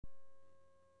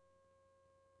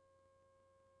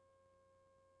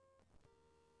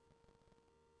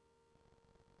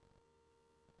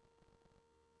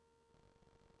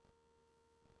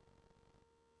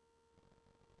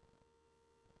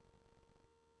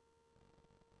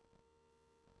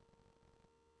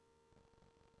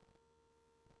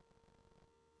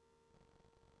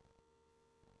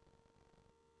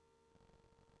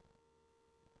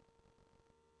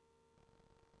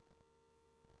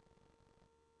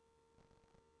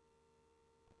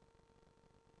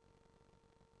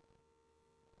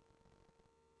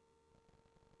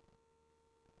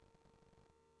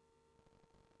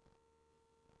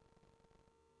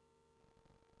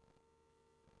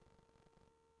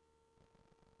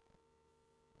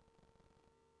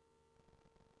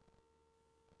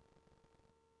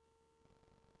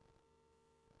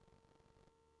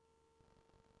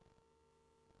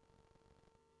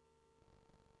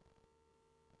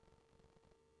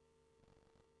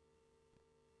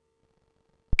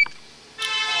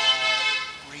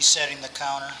resetting the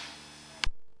counter.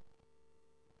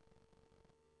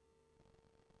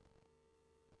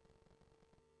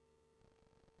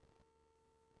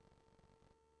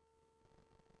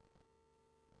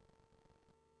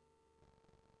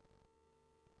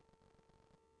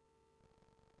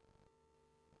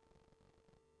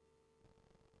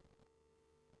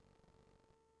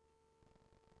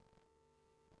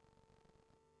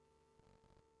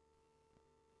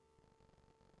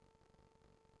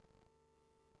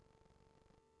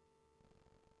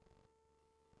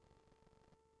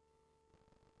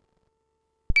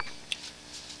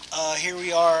 Here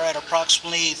we are at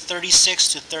approximately 36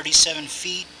 to 37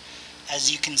 feet.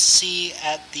 As you can see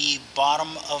at the bottom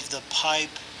of the pipe,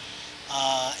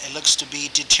 it looks to be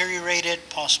deteriorated,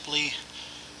 possibly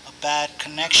a bad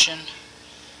connection.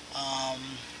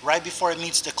 Right before it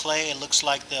meets the clay, it looks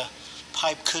like the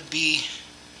pipe could be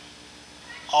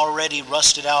already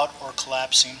rusted out or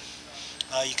collapsing.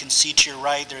 You can see to your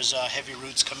right there's heavy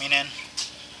roots coming in.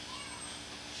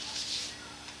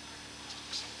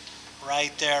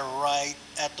 Right there, right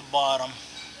at the bottom,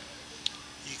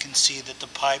 you can see that the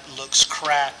pipe looks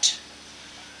cracked,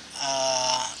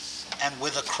 and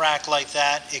with a crack like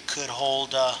that, it could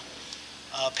hold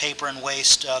paper and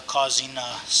waste, causing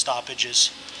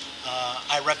stoppages.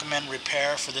 I recommend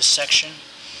repair for this section.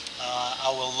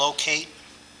 I will locate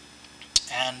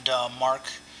and mark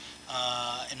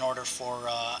in order for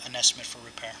an estimate for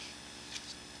repair.